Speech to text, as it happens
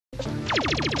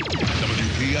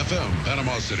WPFM,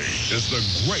 Panama City, is the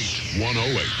great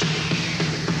 108.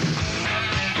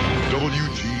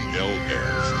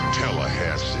 WGLS,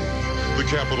 Tallahassee, the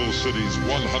capital city's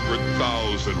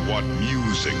 100,000-watt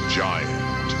music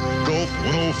giant. Gulf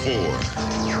 104.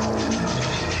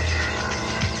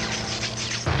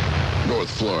 North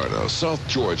Florida, South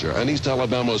Georgia, and East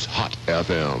Alabama's Hot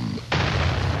FM.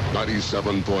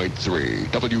 97.3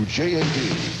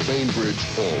 WJAD, Bainbridge,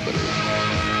 Albany.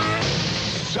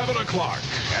 7 o'clock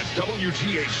at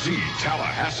WTHC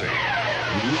Tallahassee.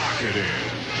 Lock it in.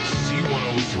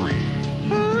 C103.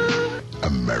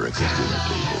 America's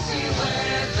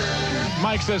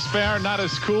Mike says fair, not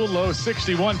as cool. Low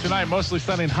 61 tonight, mostly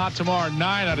sunny and hot tomorrow.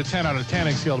 9 out of 10 on a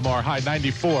tanning scale tomorrow. High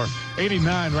 94.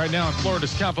 89 right now in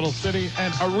Florida's capital city.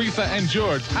 And Aretha and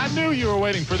George. I knew you were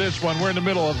waiting for this one. We're in the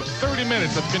middle of 30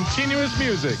 minutes of continuous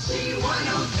music.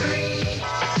 C103.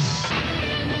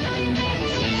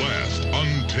 Last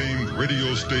untamed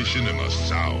radio station in the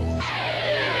South.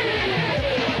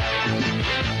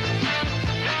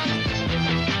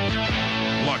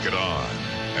 Lock it on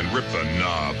and rip the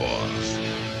knob off.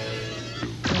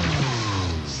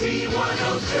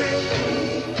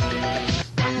 C103.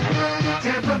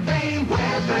 Tampa Bay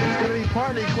weather. It's going to be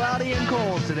partly cloudy and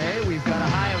cold today. We've got a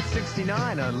high of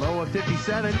 69, a low of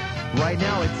 57. Right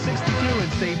now it's 62 in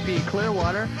St. Pete,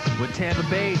 Clearwater, with Tampa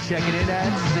Bay checking in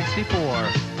at 64.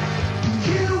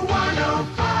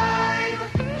 Q105.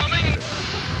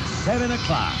 7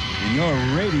 o'clock, and your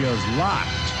radio's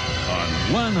locked on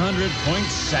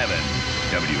 100.7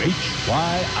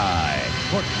 WHYI,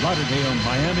 Fort Lauderdale,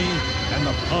 Miami, and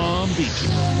the Palm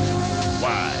Beaches.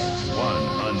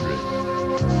 Y100.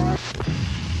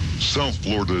 South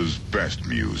Florida's best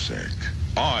music.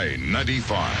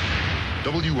 I-95.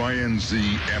 WINZ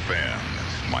FM.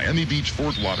 Miami Beach,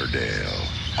 Fort Lauderdale.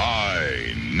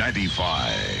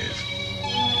 I-95.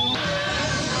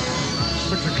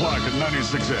 6 o'clock at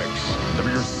 96X.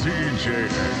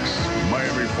 WCJX.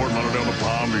 Miami, Fort Lauderdale, the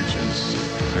Palm Beaches.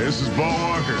 This is Bo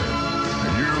Walker.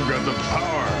 And you got the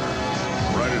power.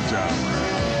 Write it down.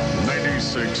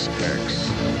 96X.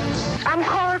 I'm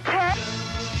called Pat.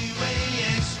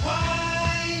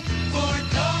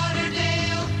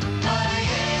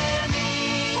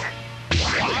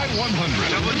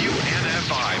 I-100.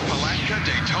 WNFI, Palatka,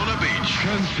 Daytona Beach.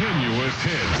 Continuous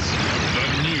hits. The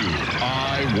new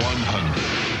I-100.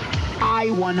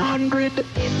 I-100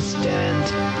 instant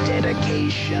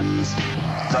dedications.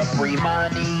 The free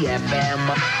money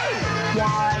FM.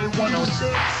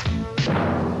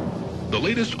 Y106. The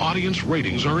latest audience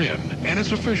ratings are in, and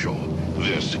it's official.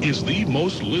 This is the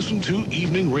most listened to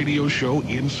evening radio show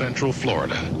in Central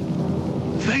Florida.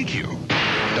 Thank you.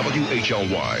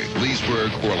 WHLY, Leesburg,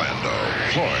 Orlando,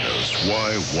 Florida's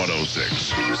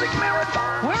Y106. Music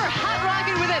Marathon. We're hot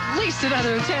rocking with at least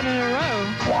another 10 in a row.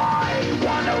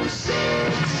 Y106.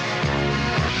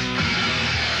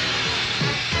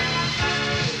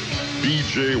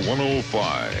 BJ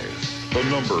 105, the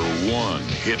 #1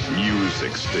 hit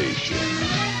music station.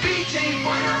 BJ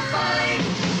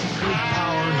 105. Good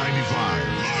Power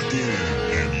 95. Lock in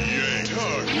and yank.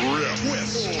 Tug, rip,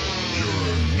 twist.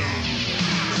 You're numb.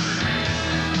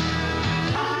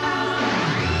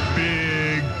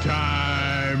 Big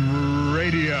time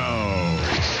radio.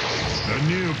 The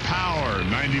new Power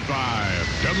 95.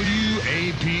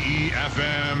 WAPE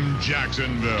FM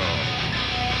Jacksonville.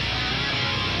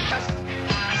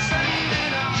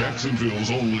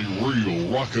 Jacksonville's only real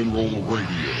rock and roll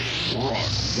radio. Rock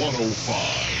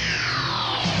 105.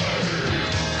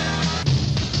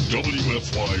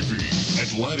 WFYV,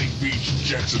 Atlantic Beach,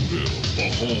 Jacksonville, the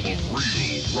home of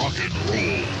real rock and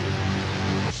roll.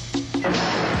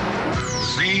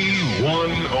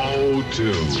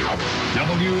 C102,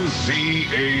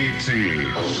 WZAT,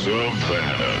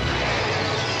 Savannah.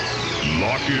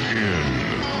 Lock it in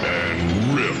and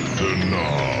rip the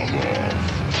knob off.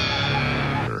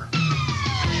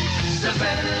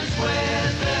 Savannah's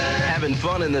weather. Having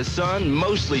fun in the sun,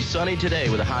 mostly sunny today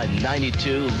with a high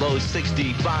 92, low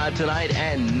 65 tonight,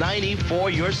 and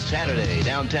 94 your Saturday.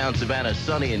 Downtown Savannah,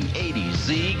 sunny and 80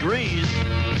 degrees.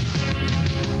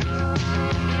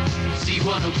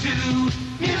 C102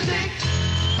 music.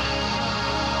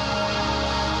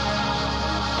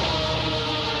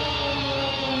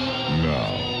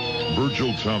 Now,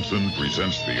 Virgil Thompson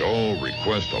presents the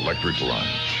all-request electric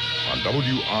lunch on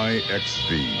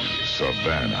WIXV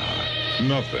Savannah.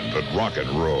 Nothing but rock and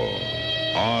roll.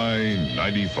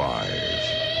 I-95.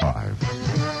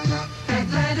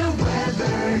 Atlanta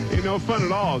weather. Ain't no fun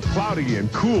at all. It's cloudy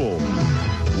and cool.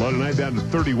 Low tonight down to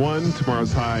 31.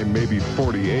 Tomorrow's high maybe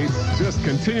 48. Just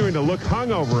continuing to look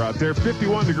hungover out there.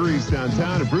 51 degrees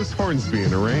downtown, and Bruce Hornsby in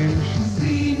the range.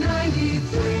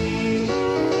 Z93.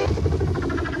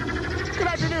 Good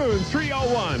afternoon,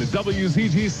 3:01 at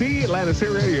WZGC, Atlanta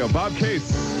State Radio. Bob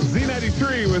Case,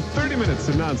 Z93 with 30 minutes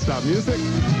of nonstop music.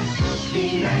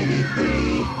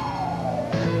 Z93.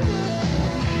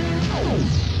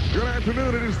 Good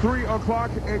afternoon. It is 3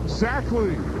 o'clock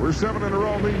exactly. Where 7 in a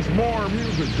row means more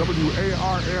music.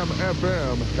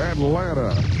 WARM-FM,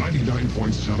 Atlanta.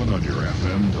 99.7 on your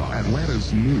FM dial.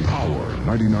 Atlanta's new power.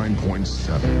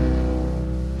 99.7.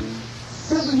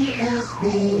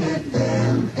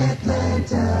 WSB-FM,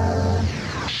 Atlanta.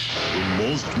 The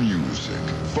most music,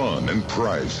 fun, and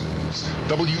prizes.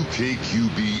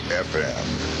 WKQB-FM,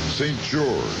 St.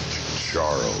 George,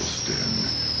 Charleston.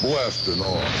 Blasting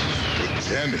off with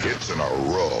 10 hits in a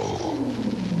row.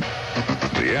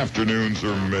 The afternoons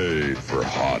are made for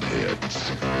hot hits.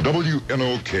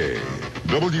 WNOK,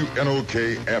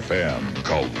 WNOK-FM,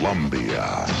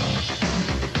 Columbia.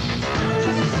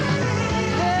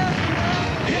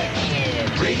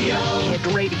 Radio.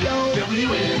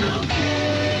 WNOK.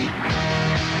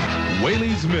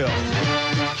 Whaley's Mill.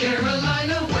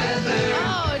 Carolina weather.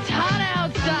 Oh, it's hot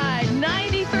outside.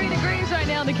 93 degrees right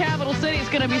now in the capital city. It's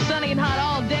going to be sunny and hot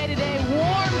all day today.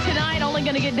 Warm tonight. Only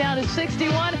going to get down to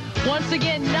 61. Once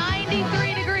again,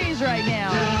 93 degrees right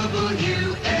now.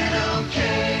 WNOK.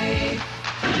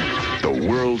 The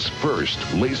world's first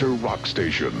laser rock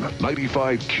station.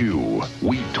 95Q.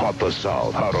 We taught the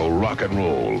South how to rock and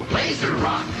roll. Laser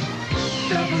Rock.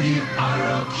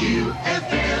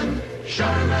 WROQ-FM.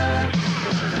 Charlotte.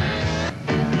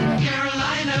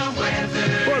 Carolina weather.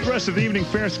 For the rest of the evening,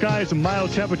 fair skies and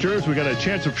mild temperatures. We got a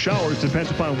chance of showers. Depends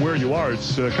upon where you are.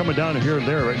 It's coming down here and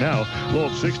there right now. Low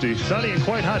of 60. Sunny and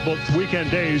quite hot both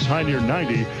weekend days. High near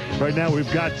 90. Right now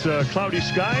we've got cloudy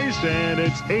skies and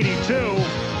it's 82.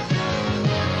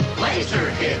 Laser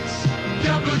hits.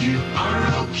 WROQ-FM.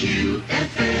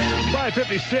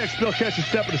 5:56. Bill Ketch is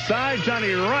stepping aside.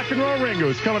 Johnny Rock and Roll Ringo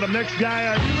is coming up next. Guy,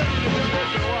 are you ready to do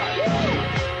this or what?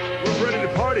 We're ready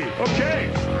to party. Okay.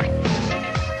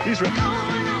 He's ready.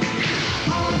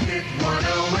 On hit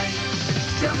 108.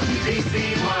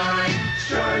 WBCY.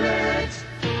 Charlotte.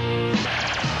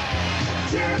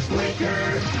 Jeff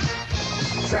Blinker.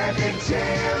 Traffic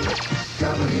jam.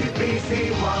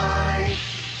 WBCY.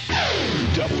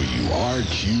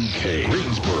 WRQK.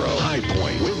 Greensboro, High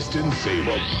Point,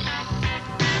 Winston-Salem.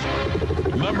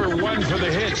 #1 for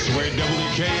the hits, where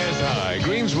WKS High,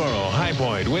 Greensboro, High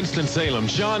Point, Winston-Salem.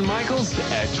 Shawn Michaels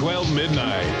at 12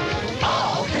 midnight.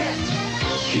 All hits.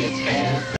 Hits FM.